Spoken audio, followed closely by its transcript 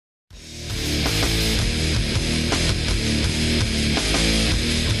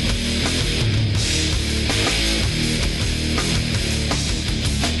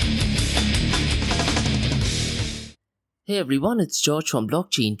Hey everyone, it's George from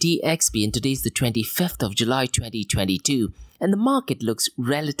Blockchain DXB and today's the 25th of July 2022 and the market looks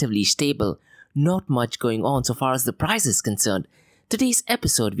relatively stable. Not much going on so far as the price is concerned. Today's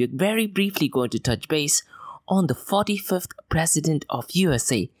episode, we're very briefly going to touch base on the 45th President of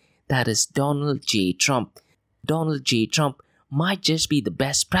USA, that is Donald J. Trump. Donald J. Trump might just be the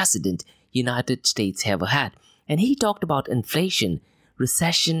best president United States ever had. And he talked about inflation,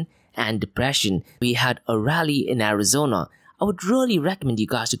 recession, and depression. We had a rally in Arizona. I would really recommend you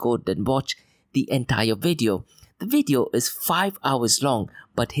guys to go and watch the entire video. The video is 5 hours long,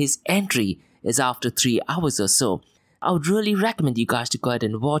 but his entry is after 3 hours or so. I would really recommend you guys to go ahead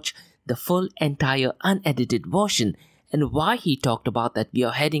and watch the full entire unedited version and why he talked about that we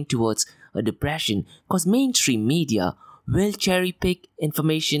are heading towards a depression because mainstream media will cherry pick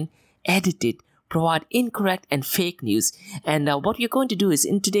information, edit it, provide incorrect and fake news. And what we're going to do is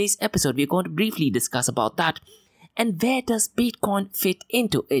in today's episode, we're going to briefly discuss about that. And where does Bitcoin fit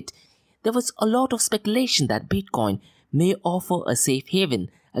into it? There was a lot of speculation that Bitcoin may offer a safe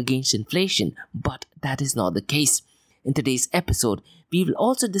haven against inflation, but that is not the case. In today's episode, we will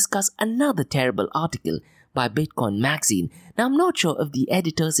also discuss another terrible article by Bitcoin Magazine. Now, I'm not sure if the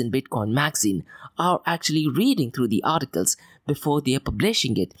editors in Bitcoin Magazine are actually reading through the articles before they are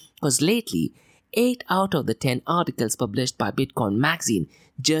publishing it, because lately, 8 out of the 10 articles published by Bitcoin Magazine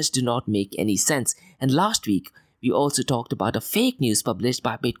just do not make any sense. And last week, we also talked about a fake news published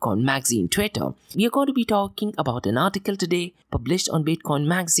by Bitcoin Magazine Twitter. We are going to be talking about an article today published on Bitcoin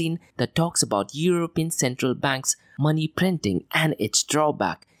Magazine that talks about European Central Bank's money printing and its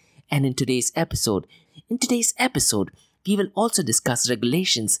drawback. And in today's episode, we will also discuss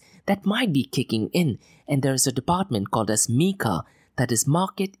regulations that might be kicking in. And there is a department called as MiCA, that is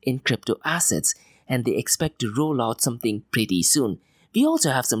Market in Crypto Assets, and they expect to roll out something pretty soon. We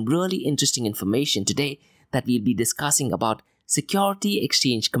also have some really interesting information today that we'll be discussing about Security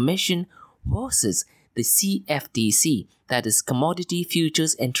Exchange Commission versus the CFTC, that is Commodity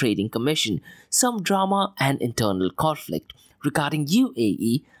Futures and Trading Commission, some drama and internal conflict. Regarding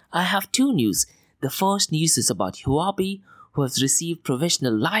UAE, I have two news. The first news is about Huobi, who has received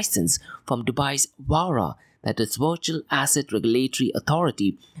provisional license from Dubai's VARA, that is Virtual Asset Regulatory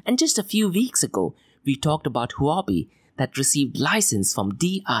Authority. And just a few weeks ago, we talked about Huobi that received license from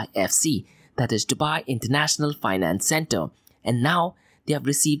DIFC, that is Dubai International Finance Center. And now they have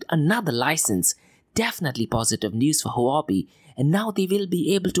received another license. Definitely positive news for Huobi. And now they will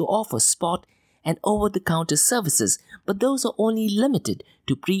be able to offer spot and over-the-counter services, but those are only limited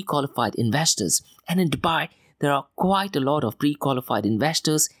to pre-qualified investors. And in Dubai, there are quite a lot of pre-qualified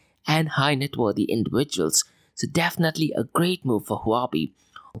investors and high-net-worthy individuals. So definitely a great move for Huobi.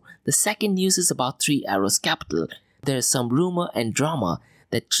 The second news is about Three Arrows Capital. There is some rumor and drama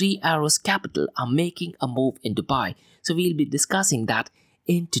that Three Arrows Capital are making a move in Dubai. So we'll be discussing that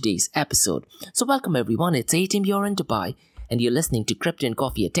in today's episode. So welcome everyone, it's 8 AM you're in Dubai and you're listening to Crypto and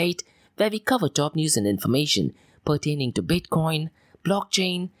Coffee at 8, where we cover top news and information pertaining to Bitcoin,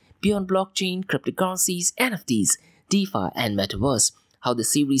 blockchain, beyond blockchain, cryptocurrencies, NFTs, DeFi and Metaverse. How the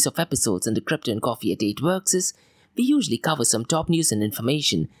series of episodes in the Crypto and Coffee at 8 works is, we usually cover some top news and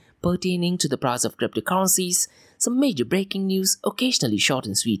information pertaining to the price of cryptocurrencies, some major breaking news, occasionally short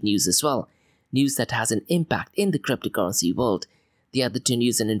and sweet news as well, news that has an impact in the cryptocurrency world. The other two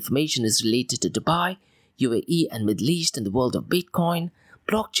news and information is related to Dubai, UAE and Middle East in the world of Bitcoin,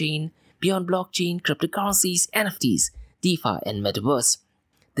 blockchain, beyond blockchain, cryptocurrencies, NFTs, DeFi and Metaverse.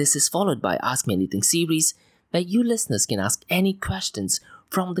 This is followed by Ask Me Anything series, where you listeners can ask any questions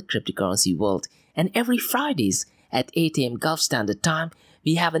from the cryptocurrency world. And every Fridays at 8 AM Gulf Standard Time,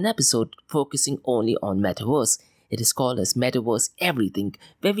 we have an episode focusing only on Metaverse. It is called as Metaverse Everything,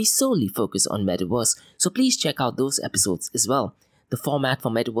 where we solely focus on Metaverse. So please check out those episodes as well. The format for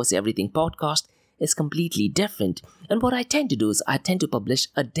Metaverse Everything podcast is completely different. And what I tend to do is I tend to publish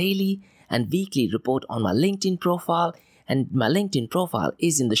a daily and weekly report on my LinkedIn profile, and my LinkedIn profile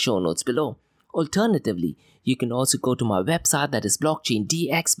is in the show notes below. Alternatively, you can also go to my website, that is Blockchain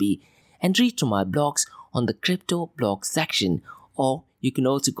DXB, and read through my blogs on the crypto blog section. Or you can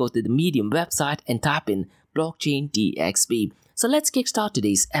also go to the Medium website and type in Blockchain DXB. So let's kickstart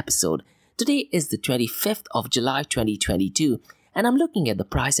today's episode. Today is the 25th of July 2022, and I'm looking at the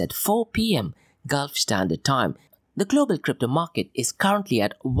price at 4 PM Gulf Standard Time. The global crypto market is currently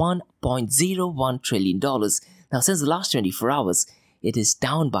at $1.01 trillion. Now, since the last 24 hours, it is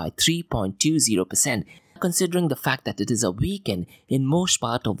down by 3.20%. Considering the fact that it is a weekend in most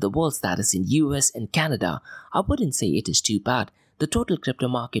part of the world, that is in US and Canada, I wouldn't say it is too bad. The total crypto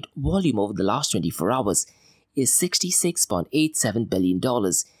market volume over the last 24 hours is $66.87 billion.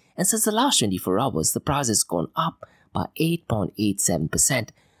 And since the last 24 hours, the price has gone up by 8.87%.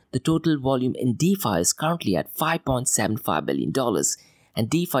 The total volume in DeFi is currently at $5.75 billion, and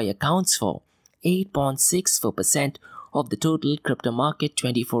DeFi accounts for 8.64% of the total crypto market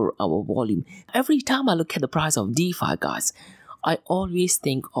 24-hour volume. Every time I look at the price of DeFi, guys, I always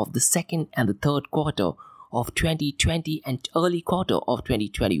think of the second and the third quarter of 2020 and early quarter of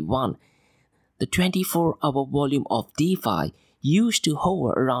 2021. The 24-hour volume of DeFi used to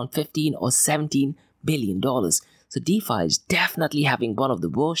hover around $15 or $17 billion. So DeFi is definitely having one of the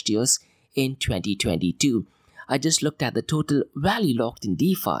worst years in 2022. I just looked at the total value locked in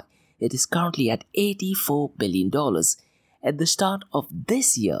DeFi. It is currently at $84 billion. At the start of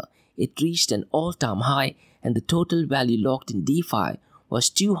this year, it reached an all-time high, and the total value locked in DeFi was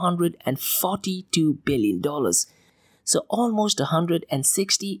 $242 billion. So almost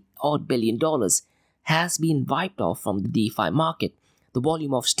 $160 odd billion has been wiped off from the DeFi market. The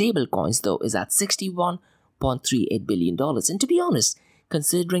volume of stablecoins, though, is at $61.38 billion. And to be honest,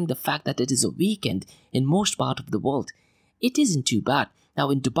 considering the fact that it is a weekend in most part of the world, it isn't too bad. Now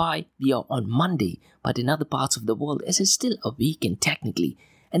in Dubai, we are on Monday, but in other parts of the world, it is still a weekend technically.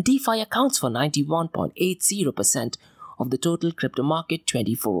 And DeFi accounts for 91.80% of the total crypto market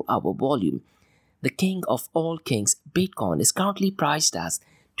 24-hour volume. The king of all kings, Bitcoin, is currently priced as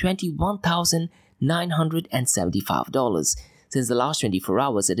 $21,975. Since the last 24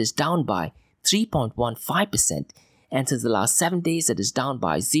 hours, it is down by 3.15%, and since the last 7 days, it is down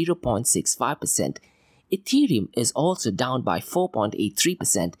by 0.65%. Ethereum is also down by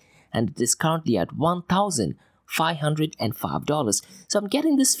 4.83%, and it is currently at $1,505. So I'm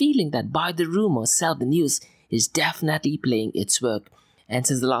getting this feeling that buy the rumor, sell the news is definitely playing its work. And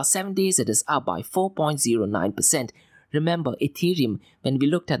since the last 7 days, it is up by 4.09%. Remember, Ethereum, when we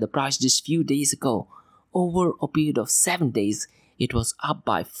looked at the price just few days ago, over a period of 7 days, it was up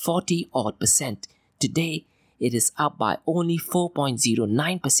by 40 odd percent. Today, it is up by only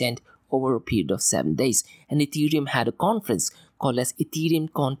 4.09% over a period of 7 days. And Ethereum had a conference called as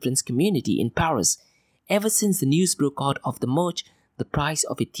Ethereum Conference Community in Paris. Ever since the news broke out of the merge, the price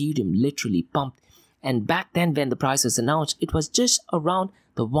of Ethereum literally pumped. And back then when the price was announced, it was just around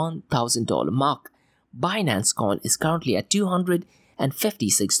the $1,000 mark. Binance Coin is currently at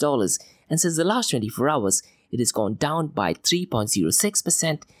 $256, and since the last 24 hours, it has gone down by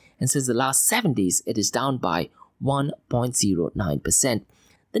 3.06%, and since the last 7 days, it is down by 1.09%.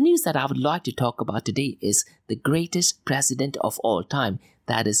 The news that I would like to talk about today is the greatest president of all time,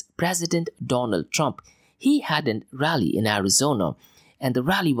 that is President Donald Trump. He had a rally in Arizona, and the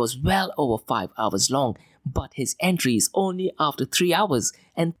rally was well over 5 hours long, but his entry is only after 3 hours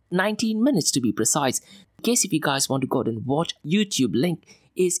and 19 minutes to be precise. In case if you guys want to go and watch, YouTube link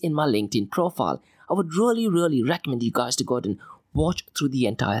is in my LinkedIn profile. I would really recommend you guys to go and watch through the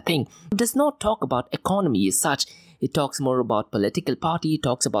entire thing. It does not talk about economy as such. It talks more about political party, it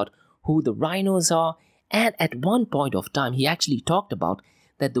talks about who the rhinos are, and at one point of time, he actually talked about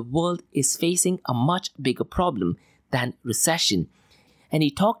that the world is facing a much bigger problem than recession. And he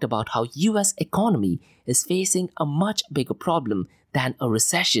talked about how US economy is facing a much bigger problem than a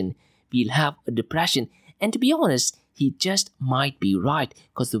recession. We'll have a depression. And to be honest, he just might be right,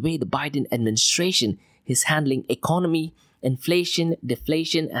 because the way the Biden administration is handling economy, inflation,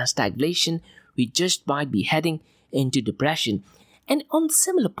 deflation, and stagflation, we just might be heading into depression. And on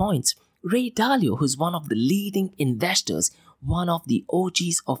similar points, Ray Dalio, who's one of the leading investors, one of the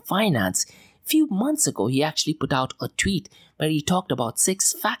OGs of finance, few months ago, he actually put out a tweet where he talked about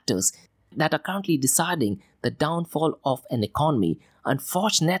 6 factors that are currently deciding the downfall of an economy.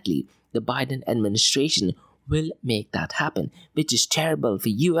 Unfortunately, the Biden administration will make that happen, which is terrible for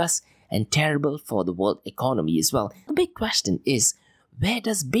US and terrible for the world economy as well. The big question is, where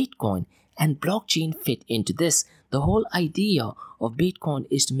does Bitcoin and blockchain fit into this? The whole idea of Bitcoin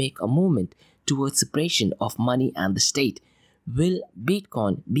is to make a movement towards separation of money and the state. Will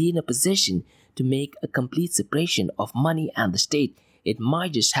Bitcoin be in a position to make a complete separation of money and the state? It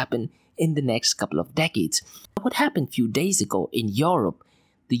might just happen in the next couple of decades. What happened a few days ago in Europe?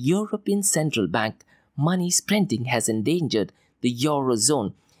 The European Central Bank money printing has endangered the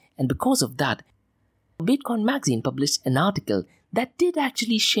Eurozone. And because of that, Bitcoin Magazine published an article that did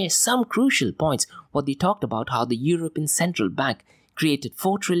actually share some crucial points. What they talked about, how the European Central Bank created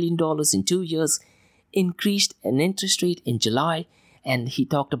 $4 trillion in 2 years, increased an interest rate in July, and he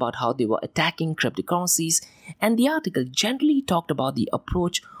talked about how they were attacking cryptocurrencies. And the article generally talked about the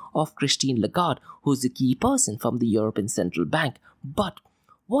approach of Christine Lagarde, who's the key person from the European Central Bank. But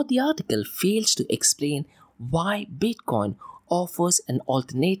what the article fails to explain why Bitcoin offers an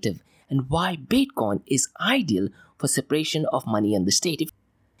alternative and why Bitcoin is ideal for separation of money and the state.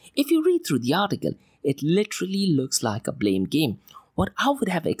 If you read through the article, it literally looks like a blame game. What I would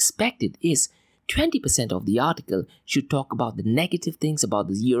have expected is 20% of the article should talk about the negative things about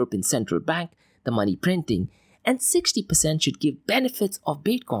the European Central Bank, the money printing, and 60% should give benefits of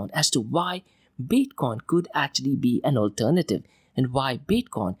Bitcoin as to why Bitcoin could actually be an alternative and why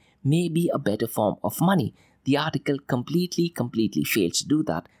Bitcoin may be a better form of money. The article completely fails to do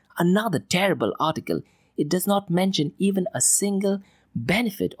that. Another terrible article. It does not mention even a single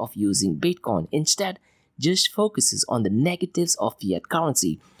benefit of using Bitcoin. Instead, just focuses on the negatives of fiat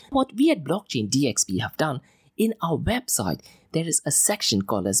currency. What we at Blockchain DXB have done, in our website, there is a section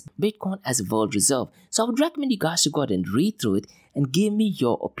called as Bitcoin as a World Reserve. So I would recommend you guys to go ahead and read through it and give me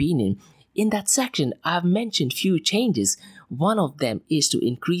your opinion. In that section, I've mentioned few changes. One of them is to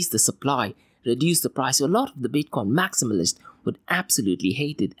increase the supply, reduce the price. So a lot of the Bitcoin maximalists would absolutely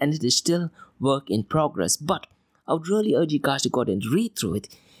hate it, and it is still work in progress. But I would really urge you guys to go ahead and read through it.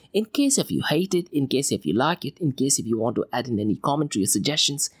 In case if you hate it, in case if you like it, in case if you want to add in any commentary or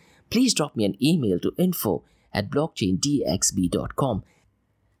suggestions, please drop me an email to info@blockchaindxb.com.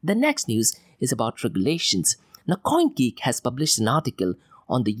 The next news is about regulations. Now, CoinGeek has published an article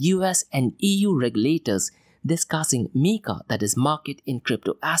on the US and EU regulators discussing MiCA, that is Market in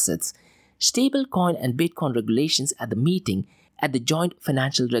Crypto Assets, stablecoin and Bitcoin regulations at the meeting at the Joint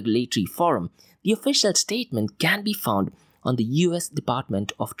Financial Regulatory Forum. The official statement can be found on the US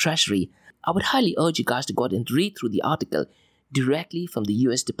Department of Treasury. I would highly urge you guys to go ahead and read through the article directly from the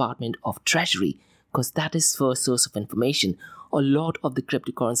US Department of Treasury, because that is first source of information. A lot of the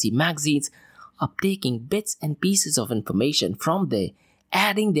cryptocurrency magazines are taking bits and pieces of information from there,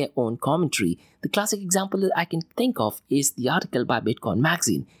 adding their own commentary. The classic example that I can think of is the article by Bitcoin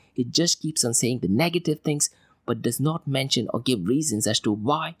Magazine. It just keeps on saying the negative things, but does not mention or give reasons as to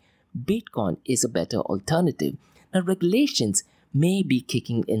why Bitcoin is a better alternative. Now, regulations may be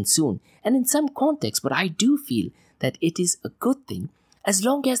kicking in soon, and in some contexts, but I do feel that it is a good thing as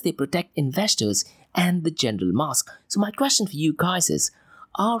long as they protect investors and the general mass. So my question for you guys is,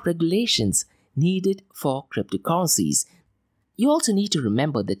 are regulations needed for cryptocurrencies? You also need to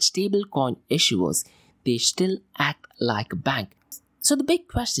remember that stablecoin issuers, they still act like a bank. So the big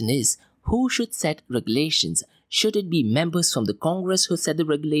question is, who should set regulations? Should it be members from the Congress who set the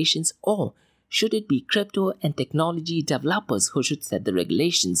regulations, or should it be crypto and technology developers who should set the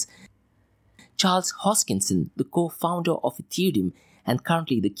regulations? Charles Hoskinson, the co-founder of Ethereum and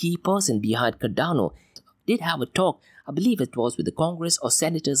currently the key person behind Cardano, did have a talk, I believe it was with the Congress or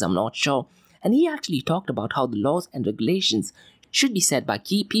senators, I'm not sure, and he actually talked about how the laws and regulations should be set by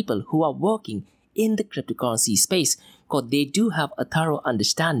key people who are working in the cryptocurrency space, because they do have a thorough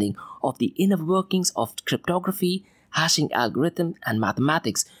understanding of the inner workings of cryptography, hashing algorithm, and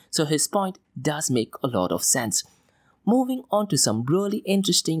mathematics. So his point does make a lot of sense. Moving on to some really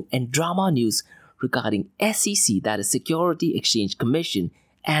interesting and drama news regarding SEC, that is Security Exchange Commission,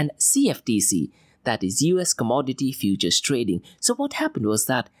 and CFTC, that is US Commodity Futures Trading. So what happened is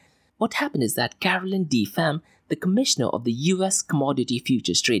that Carolyn D. Pham, the commissioner of the US Commodity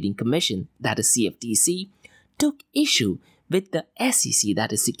Futures Trading Commission, that is CFTC, took issue with the SEC,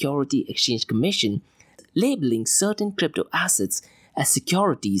 that is Security Exchange Commission, labeling certain crypto assets as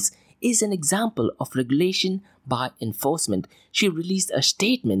securities is an example of regulation by enforcement. She released a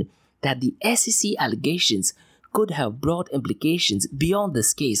statement that the SEC allegations could have broad implications beyond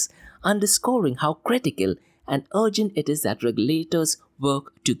this case, underscoring how critical and urgent it is that regulators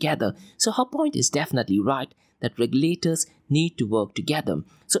work together. So her point is definitely right, that regulators need to work together.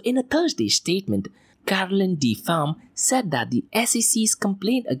 So in a Thursday statement, Carolyn D. Pham said that the SEC's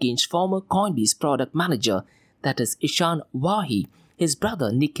complaint against former Coinbase product manager, that is Ishan Wahi, his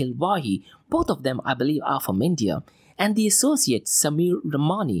brother Nikhil Wahi, both of them I believe are from India, and the associate Samir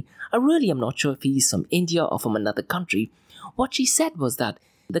Ramani, I really am not sure if he is from India or from another country. What she said was that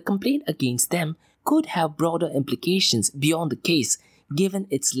the complaint against them could have broader implications beyond the case, given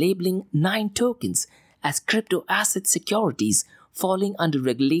its labeling 9 tokens as crypto asset securities falling under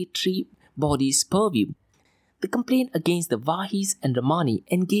regulatory bodies' purview. The complaint against the Wahis and Ramani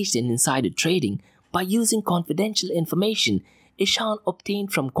engaged in insider trading by using confidential information Ishan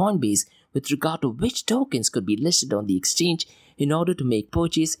obtained from Coinbase with regard to which tokens could be listed on the exchange in order to make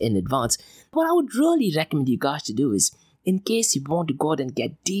purchase in advance. What I would really recommend you guys to do is, in case you want to go ahead and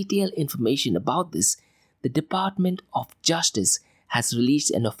get detailed information about this, the Department of Justice has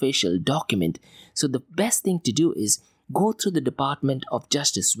released an official document. So the best thing to do is go through the Department of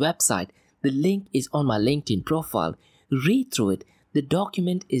Justice website. The link is on my LinkedIn profile. Read through it. The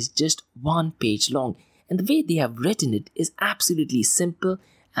document is just 1 page long, and the way they have written it is absolutely simple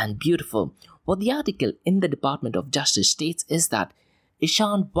and beautiful. What the article in the Department of Justice states is that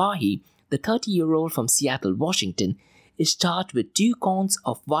Ishan Wahi, The 30-year-old from Seattle, Washington, is charged with 2 counts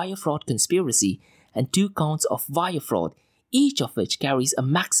of wire fraud conspiracy and 2 counts of wire fraud, each of which carries a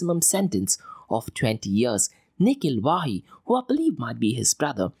maximum sentence of 20 years. Nikhil Wahi, who I believe might be his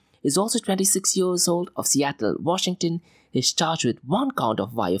brother, is also 26 years old of Seattle, Washington, is charged with 1 count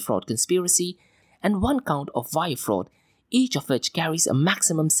of wire fraud conspiracy and 1 count of wire fraud, each of which carries a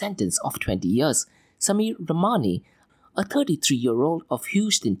maximum sentence of 20 years. Samir Ramani, a 33-year-old of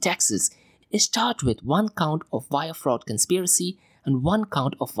Houston, Texas, is charged with 1 count of wire fraud conspiracy and 1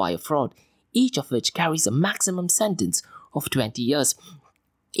 count of wire fraud, each of which carries a maximum sentence of 20 years.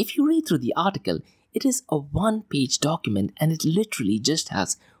 If you read through the article, it is a 1-page document and it literally just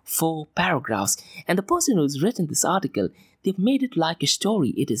has 4 paragraphs. And the person who's written this article, they've made it like a story.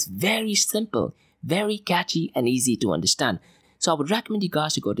 It is very simple, very catchy and easy to understand. So I would recommend you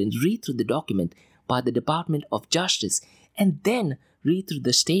guys to go ahead and read through the document by the Department of Justice and then read through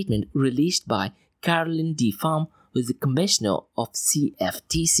the statement released by Carolyn D. Pham, who is the commissioner of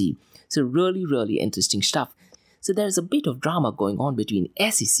CFTC. So really interesting stuff. So there's a bit of drama going on between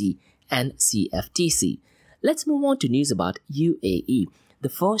SEC and CFTC. Let's move on to news about UAE. The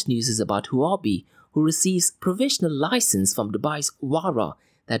first news is about Huobi, who receives provisional license from Dubai's WARA,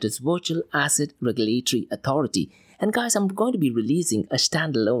 that is Virtual Asset Regulatory Authority. And guys, I'm going to be releasing a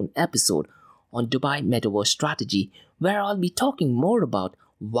standalone episode on Dubai Metaverse Strategy, where I'll be talking more about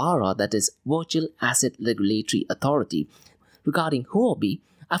WARA, that is Virtual Asset Regulatory Authority. Regarding Huobi,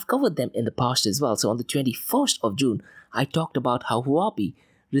 I've covered them in the past as well. So on the 21st of June, I talked about how Huobi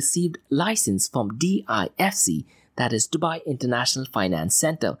received license from DIFC, that is Dubai International Finance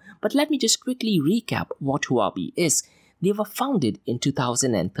Center. But let me just quickly recap what Huobi is. They were founded in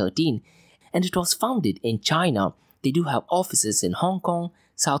 2013 and it was founded in China. They do have offices in Hong Kong,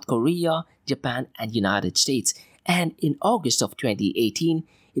 South Korea, Japan and United States. And in August of 2018,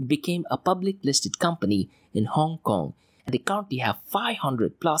 it became a public listed company in Hong Kong. And they currently have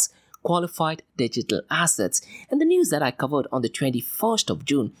 500 plus qualified digital assets. And the news that I covered on the 21st of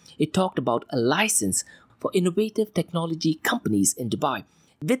June, it talked about a license for innovative technology companies in Dubai.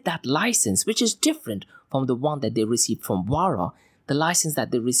 With that license, which is different from the one that they received from WARA, the license that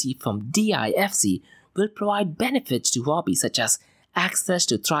they received from DIFC will provide benefits to Huobi such as access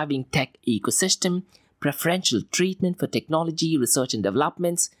to thriving tech ecosystem, preferential treatment for technology, research and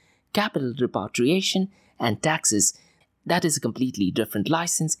developments, capital repatriation, and taxes. That is a completely different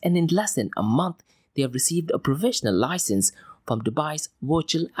license, and in less than a month, they have received a provisional license from Dubai's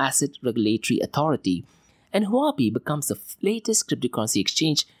Virtual Asset Regulatory Authority. And Huobi becomes the latest cryptocurrency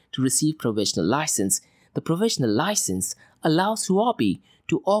exchange to receive provisional license. The provisional license allows Huobi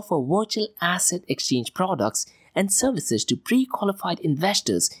to offer virtual asset exchange products and services to pre-qualified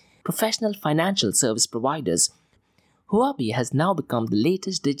investors, professional financial service providers. Huobi has now become the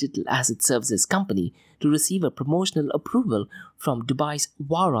latest digital asset services company to receive a promotional approval from Dubai's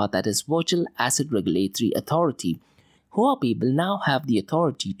WARA, that is Virtual Asset Regulatory Authority. Huobi will now have the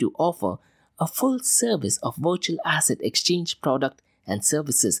authority to offer a full service of virtual asset exchange product and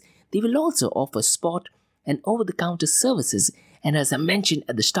services. They will also offer spot and over-the-counter services, and as I mentioned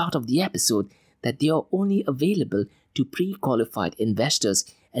at the start of the episode, that they are only available to pre-qualified investors,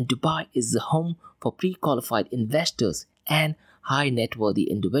 and Dubai is the home for pre-qualified investors and high net worthy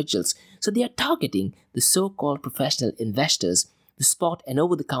individuals. So they are targeting the so-called professional investors. The spot and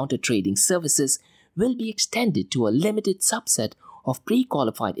over-the-counter trading services will be extended to a limited subset of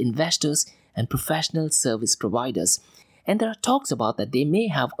pre-qualified investors and professional service providers. And there are talks about that they may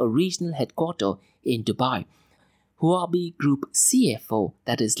have a regional headquarters in Dubai. Huobi Group CFO,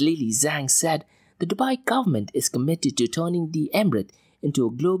 that is Lily Zhang, said the Dubai government is committed to turning the emirate into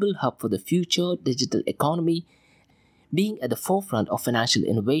a global hub for the future digital economy. Being at the forefront of financial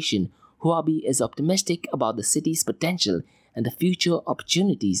innovation, Huobi is optimistic about the city's potential and the future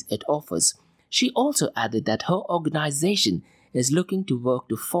opportunities it offers. She also added that her organization is looking to work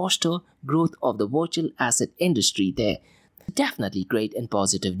to foster growth of the virtual asset industry there. Definitely great and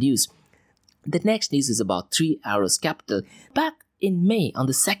positive news. The next news is about Three Arrows Capital. Back in May, on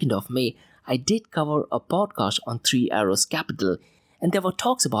the 2nd of May, I did cover a podcast on Three Arrows Capital, and there were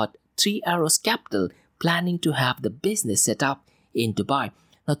talks about Three Arrows Capital planning to have the business set up in Dubai.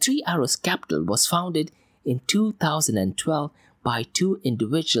 Now, Three Arrows Capital was founded in 2012 by 2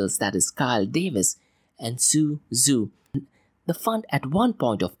 individuals, that is Kyle Davis and Sue Zhu. The fund at one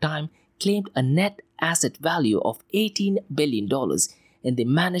point of time claimed a net asset value of $18 billion, and they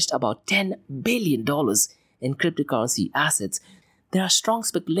managed about $10 billion in cryptocurrency assets. There are strong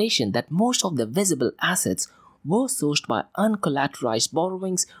speculation that most of the visible assets were sourced by uncollateralized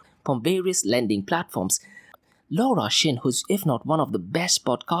borrowings from various lending platforms. Laura Shin, who's if not one of the best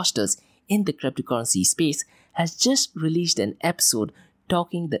podcasters in the cryptocurrency space, has just released an episode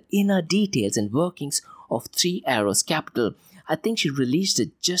talking the inner details and workings of Three Arrows Capital. I think she released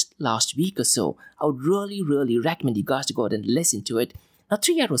it just last week or so. I would really recommend you guys to go ahead and listen to it. Now,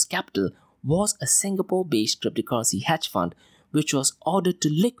 Three Arrows Capital was a Singapore-based cryptocurrency hedge fund which was ordered to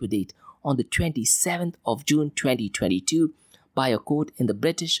liquidate on the 27th of June 2022 by a court in the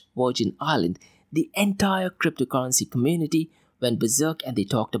British Virgin Islands. The entire cryptocurrency community went berserk and they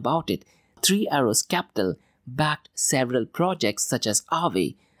talked about it. Three Arrows Capital backed several projects such as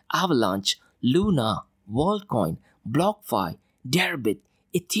Aave, Avalanche, Luna, Worldcoin, BlockFi, Deribit,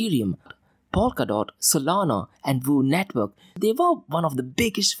 Ethereum, Polkadot, Solana, and Woo Network. They were one of the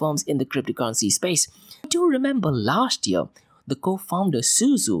biggest firms in the cryptocurrency space. I do remember last year, the co-founder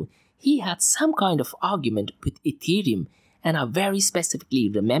Su Zhu, he had some kind of argument with Ethereum, and I very specifically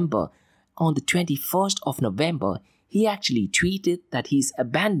remember on the 21st of November, he actually tweeted that he's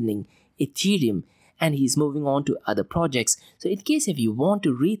abandoning Ethereum and he's moving on to other projects. So in case if you want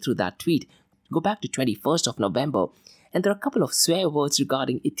to read through that tweet, go back to 21st of November, and there are a couple of swear words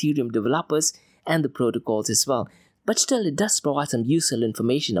regarding Ethereum developers and the protocols as well. But still, it does provide some useful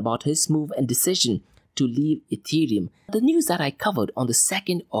information about his move and decision to leave Ethereum. The news that I covered on the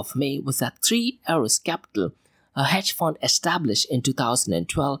 2nd of May was that Three Arrows Capital, a hedge fund established in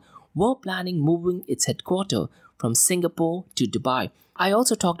 2012, were planning moving its headquarters from Singapore to Dubai. I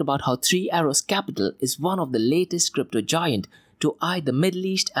also talked about how Three Arrows Capital is one of the latest crypto giant to eye the Middle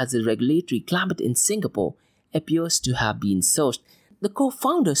East as the regulatory climate in Singapore appears to have been sourced. The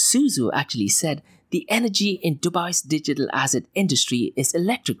co-founder Su Zhu actually said, "The energy in Dubai's digital asset industry is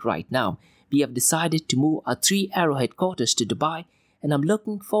electric right now. We have decided to move our Three Arrow headquarters to Dubai, and I'm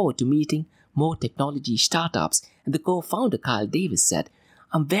looking forward to meeting more technology startups." And the co-founder Kyle Davis said,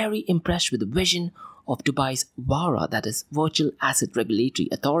 "I'm very impressed with the vision of Dubai's VARA, that is Virtual Asset Regulatory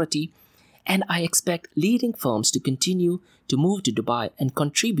Authority, and I expect leading firms to continue to move to Dubai and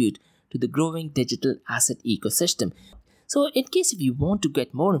contribute to the growing digital asset ecosystem." So in case if you want to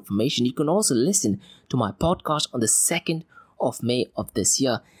get more information, you can also listen to my podcast on the 2nd of May of this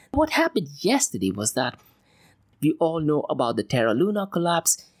year. What happened yesterday was that we all know about the Terra Luna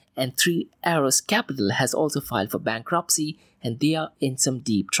collapse, and Three Arrows Capital has also filed for bankruptcy and they are in some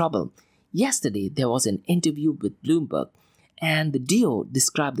deep trouble. Yesterday, there was an interview with Bloomberg, and the duo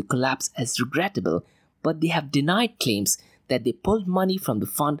described the collapse as regrettable, but they have denied claims that they pulled money from the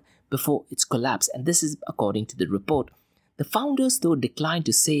fund before its collapse, and this is according to the report. The founders, though, declined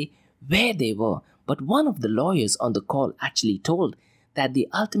to say where they were, but one of the lawyers on the call actually told that the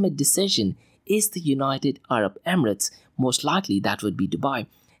ultimate decision is the United Arab Emirates, most likely that would be Dubai.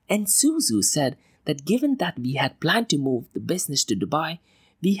 And Su Zhu said that given that we had planned to move the business to Dubai,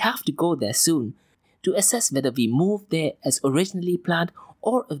 we have to go there soon to assess whether we move there as originally planned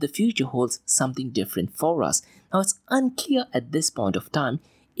or if the future holds something different for us. Now, it's unclear at this point of time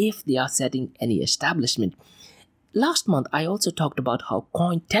if they are setting any establishment. Last month, I also talked about how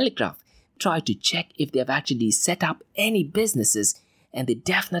Cointelegraph tried to check if they have actually set up any businesses, and they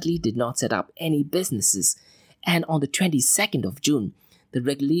definitely did not set up any businesses. And on the 22nd of June, the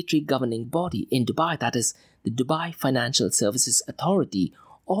regulatory governing body in Dubai, that is the Dubai Financial Services Authority,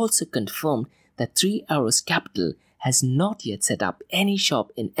 also confirmed that Three Arrows Capital has not yet set up any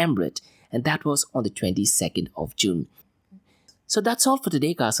shop in Emirates, and that was on the 22nd of June. So that's all for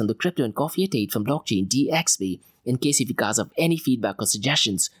today, guys, on the Crypto and Coffee at 8 from Blockchain DXB. In case if you guys have any feedback or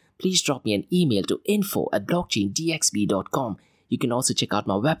suggestions, please drop me an email to info@blockchaindxb.com. You can also check out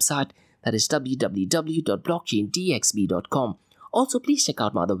my website, that is www.blockchaindxb.com. Also, please check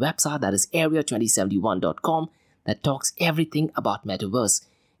out my other website, that is area2071.com, that talks everything about Metaverse.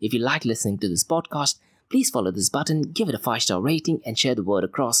 If you like listening to this podcast, please follow this button, give it a 5-star rating, and share the word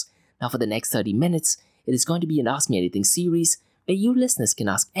across. Now, for the next 30 minutes, it is going to be an Ask Me Anything series where you listeners can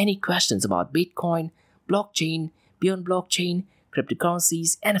ask any questions about Bitcoin, blockchain, beyond blockchain,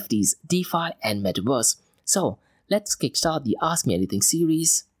 cryptocurrencies, NFTs, DeFi, and Metaverse. So, let's kickstart the Ask Me Anything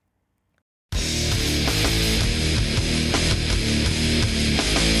series.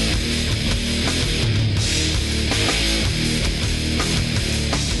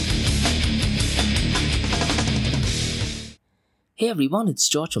 Hey everyone, it's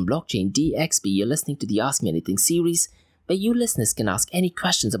George from Blockchain DXB. You're listening to the Ask Me Anything series where you listeners can ask any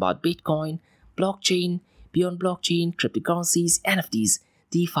questions about Bitcoin, blockchain, beyond blockchain, cryptocurrencies, NFTs,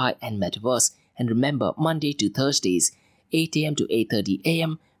 DeFi, and Metaverse. And remember, Monday to Thursdays, 8 a.m. to 8:30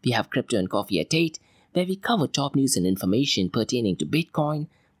 a.m., we have Crypto and Coffee at 8, where we cover top news and information pertaining to Bitcoin,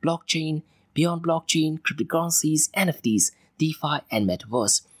 blockchain, beyond blockchain, cryptocurrencies, NFTs, DeFi, and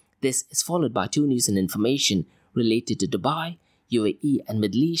Metaverse. This is followed by 2 news and information related to Dubai, UAE, and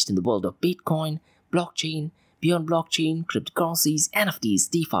Middle East in the world of Bitcoin, blockchain, beyond blockchain, cryptocurrencies, NFTs,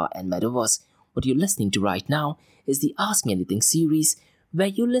 DeFi, and Metaverse. What you're listening to right now is the Ask Me Anything series, where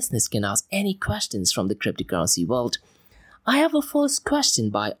you listeners can ask any questions from the cryptocurrency world. I have a first question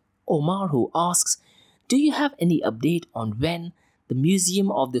by Omar, who asks, do you have any update on when the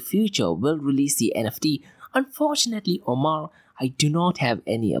Museum of the Future will release the NFT? Unfortunately, Omar, I do not have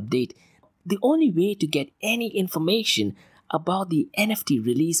any update. The only way to get any information about the NFT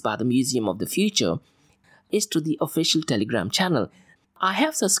released by the Museum of the Future is to the official Telegram channel. I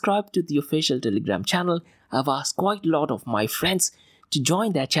have subscribed to the official Telegram channel. I've asked quite a lot of my friends to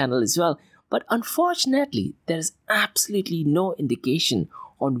join that channel as well. But unfortunately, there is absolutely no indication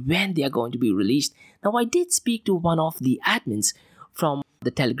on when they are going to be released. Now, I did speak to one of the admins from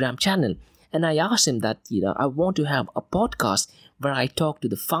the Telegram channel, and I asked him that, I want to have a podcast where I talk to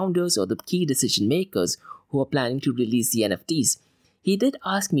the founders or the key decision makers who are planning to release the NFTs. He did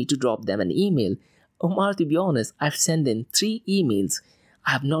ask me to drop them an email. Omar, to be honest, I've sent in 3 emails.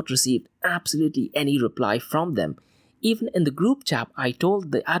 I have not received absolutely any reply from them. Even in the group chat, I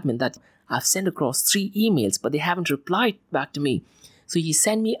told the admin that I've sent across 3 emails, but they haven't replied back to me. So he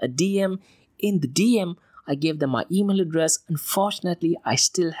sent me a DM. In the DM, I gave them my email address. Unfortunately, I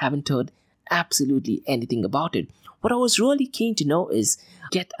still haven't heard absolutely anything about it. What I was really keen to know is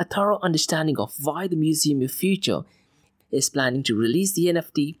get a thorough understanding of why the Museum of Future is planning to release the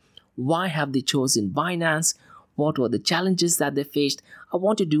NFT. Why have they chosen Binance? What were the challenges that they faced? I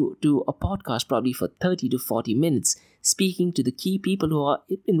want to do a podcast probably for 30 to 40 minutes, speaking to the key people who are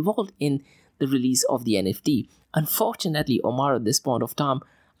involved in the release of the NFT. Unfortunately, Omar, at this point of time,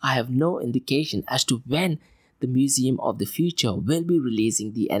 I have no indication as to when the Museum of the Future will be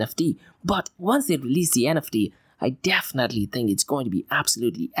releasing the NFT. But once they release the NFT, I definitely think it's going to be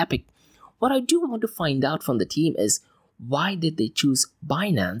absolutely epic. What I do want to find out from the team is, why did they choose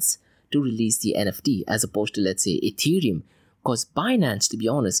Binance to release the NFT as opposed to, let's say, Ethereum? Because Binance, to be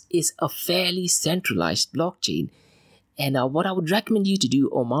honest, is a fairly centralized blockchain. And what I would recommend you to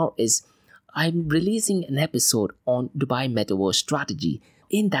do, Omar, is I'm releasing an episode on Dubai Metaverse Strategy.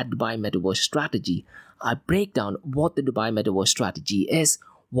 In that Dubai Metaverse Strategy, I break down what the Dubai Metaverse Strategy is,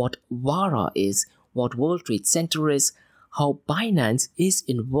 what VARA is, what World Trade Center is, how Binance is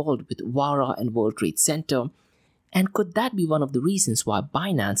involved with VARA and World Trade Center, and could that be one of the reasons why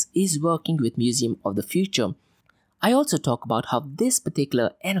Binance is working with Museum of the Future? I also talk about how this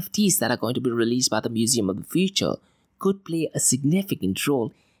particular NFTs that are going to be released by the Museum of the Future could play a significant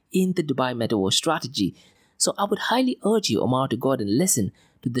role in the Dubai Metaverse Strategy. So I would highly urge you, Omar, to go ahead and listen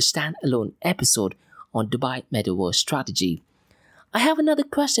to the standalone episode on Dubai Metaverse Strategy. I have another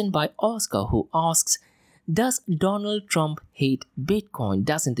question by Oscar, who asks, does Donald Trump hate Bitcoin,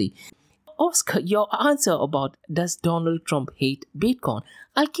 doesn't he? Oscar, your answer about does Donald Trump hate Bitcoin,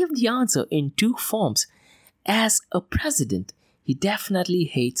 I'll give the answer in 2 forms. As a president, he definitely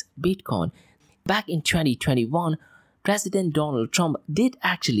hates Bitcoin. Back in 2021, President Donald Trump did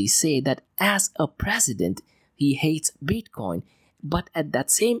actually say that as a president, he hates Bitcoin. But at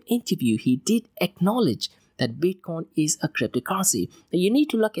that same interview, he did acknowledge that Bitcoin is a cryptocurrency. Now, you need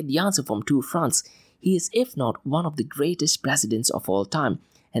to look at the answer from 2 fronts. He is, if not, one of the greatest presidents of all time.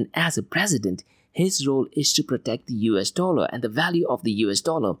 And as a president, his role is to protect the US dollar and the value of the US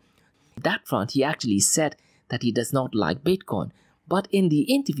dollar. On that front, he actually said that he does not like Bitcoin. But in the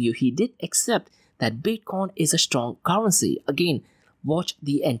interview, he did accept that Bitcoin is a strong currency. Again, watch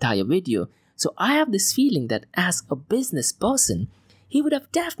the entire video. So I have this feeling that as a business person, he would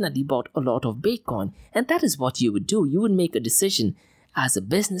have definitely bought a lot of Bitcoin. And that is what you would do. You would make a decision. As a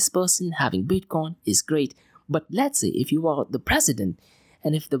business person, having Bitcoin is great. But let's say if you are the president,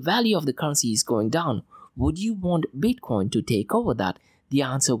 and if the value of the currency is going down, would you want Bitcoin to take over that? The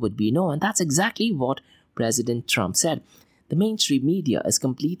answer would be no. And that's exactly what President Trump said. The mainstream media is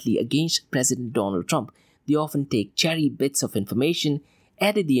completely against President Donald Trump. They often take cherry bits of information,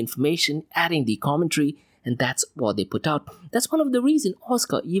 edit the information, adding the commentary, and that's what they put out. That's one of the reasons,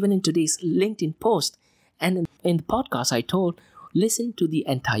 Oscar, even in today's LinkedIn post and in the podcast I told, listen to the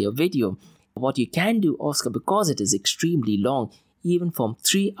entire video. What you can do, Oscar, because it is extremely long, even from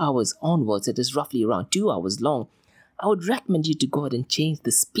 3 hours onwards, it is roughly around 2 hours long, I would recommend you to go ahead and change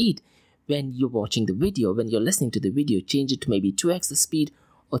the speed when you're watching the video. When you're listening to the video, change it to maybe 2x the speed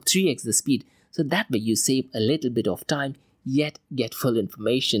or 3x the speed. So that way you save a little bit of time, yet get full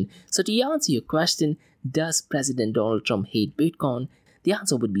information. So to answer your question, does President Donald Trump hate Bitcoin? The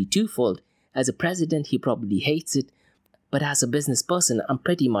answer would be twofold. As a president, he probably hates it. But as a business person, I'm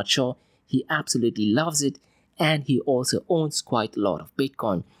pretty much sure he absolutely loves it. And he also owns quite a lot of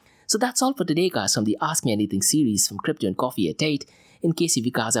Bitcoin. So that's all for today, guys, from the Ask Me Anything series from Crypto and Coffee at 8. In case if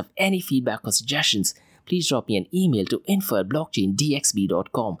you guys have any feedback or suggestions, please drop me an email to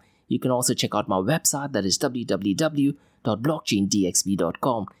info@blockchaindxb.com. You can also check out my website, that is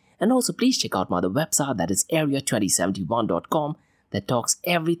www.blockchaindxb.com. And also please check out my other website, that is area2071.com, that talks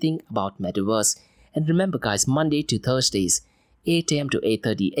everything about Metaverse. And remember, guys, Monday to Thursdays, 8 a.m. to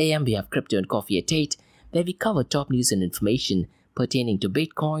 8:30 a.m. we have Crypto and Coffee at 8, where we cover top news and information pertaining to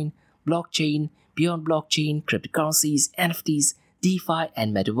Bitcoin, blockchain, beyond blockchain, cryptocurrencies, NFTs, DeFi,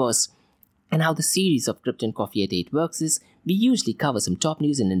 and Metaverse. And how the series of Crypto and Coffee at 8 works is, we usually cover some top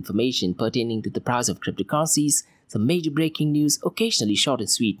news and information pertaining to the price of cryptocurrencies, some major breaking news, occasionally short and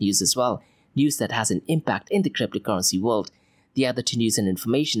sweet news as well, news that has an impact in the cryptocurrency world. The other two news and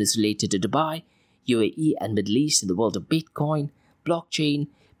information is related to Dubai, UAE, and Middle East in the world of Bitcoin, blockchain,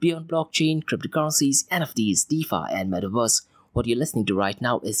 beyond blockchain, cryptocurrencies, NFTs, DeFi, and Metaverse. What you're listening to right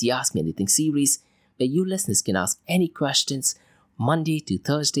now is the Ask Me Anything series, where you listeners can ask any questions Monday to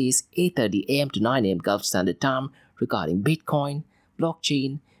Thursdays, 8:30 a.m. to 9 a.m. Gulf Standard Time regarding Bitcoin,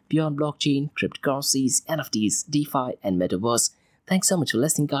 blockchain, beyond blockchain, cryptocurrencies, NFTs, DeFi, and Metaverse. Thanks so much for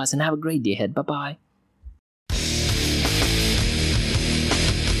listening, guys, and have a great day ahead. Bye-bye.